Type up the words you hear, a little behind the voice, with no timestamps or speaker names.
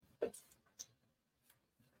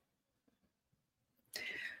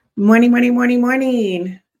Morning, morning, morning,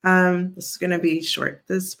 morning. This is going to be short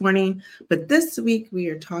this morning, but this week we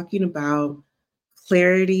are talking about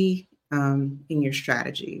clarity in your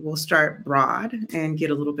strategy. We'll start broad and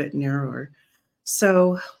get a little bit narrower.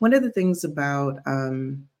 So, one of the things about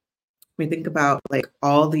we think about like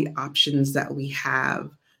all the options that we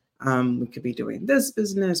have. We could be doing this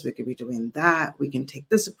business, we could be doing that, we can take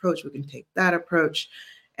this approach, we can take that approach.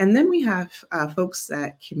 And then we have folks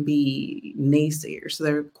that can be naysayers. So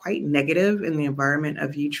they're quite negative in the environment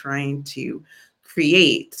of you trying to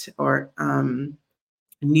create or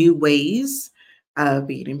new ways of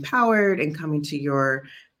being empowered and coming to your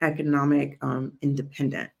economic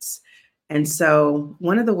independence. And so,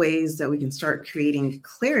 one of the ways that we can start creating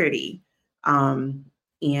clarity um,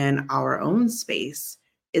 in our own space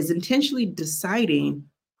is intentionally deciding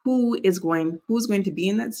who's going to be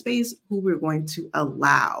in that space, who we're going to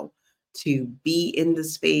allow to be in the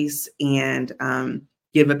space and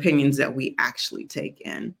give opinions that we actually take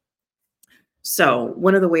in. So,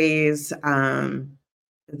 one of the ways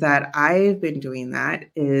that I've been doing that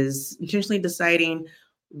is intentionally deciding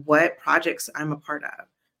what projects I'm a part of.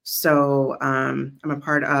 So, I'm a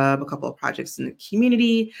part of a couple of projects in the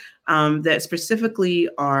community that specifically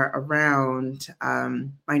are around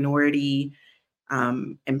minority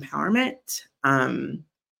empowerment.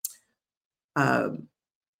 Uh,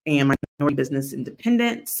 and minority business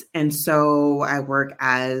independence. And so I work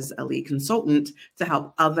as a lead consultant to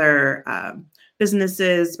help other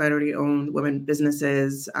businesses, minority owned women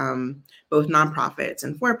businesses, both nonprofits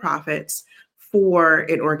and for profits, for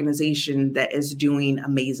an organization that is doing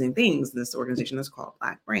amazing things. This organization is called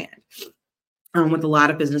Black Brand. With a lot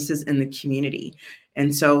of businesses in the community.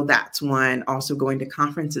 And so that's one. Also going to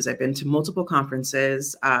conferences. I've been to multiple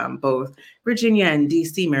conferences, both Virginia and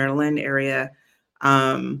DC, Maryland area,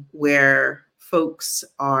 where folks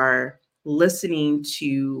are listening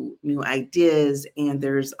to new ideas, and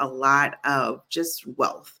there's a lot of just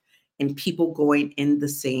wealth and people going in the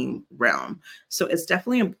same realm. So it's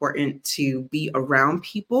definitely important to be around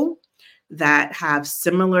people that have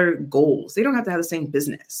similar goals. They don't have to have the same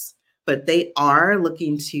business, but they are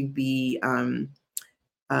looking to be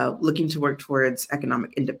looking to work towards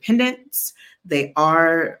economic independence. They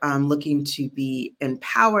are looking to be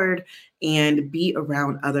empowered and be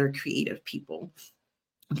around other creative people.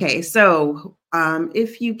 Okay, so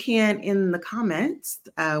if you can, in the comments,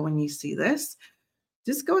 when you see this,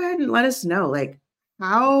 just go ahead and let us know, like,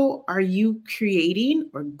 how are you creating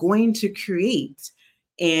or going to create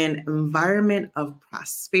an environment of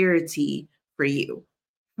prosperity for you?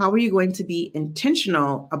 How are you going to be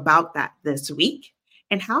intentional about that this week?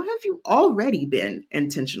 And how have you already been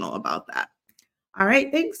intentional about that? All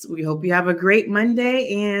right, thanks. We hope you have a great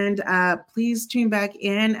Monday. And please tune back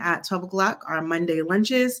in at 12 o'clock, our Monday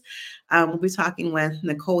lunches. We'll be talking with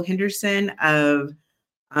Nicole Henderson of,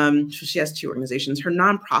 she has two organizations. Her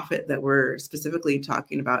nonprofit that we're specifically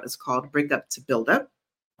talking about is called Break Up to Build Up.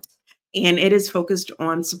 And it is focused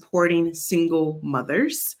on supporting single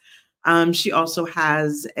mothers. She also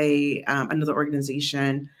has another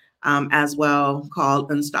organization as well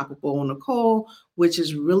called Unstoppable Nicole, which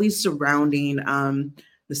is really surrounding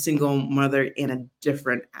the single mother in a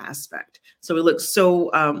different aspect. So we look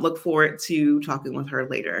forward to talking with her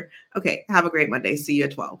later. Okay, have a great Monday. See you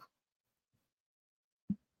at 12.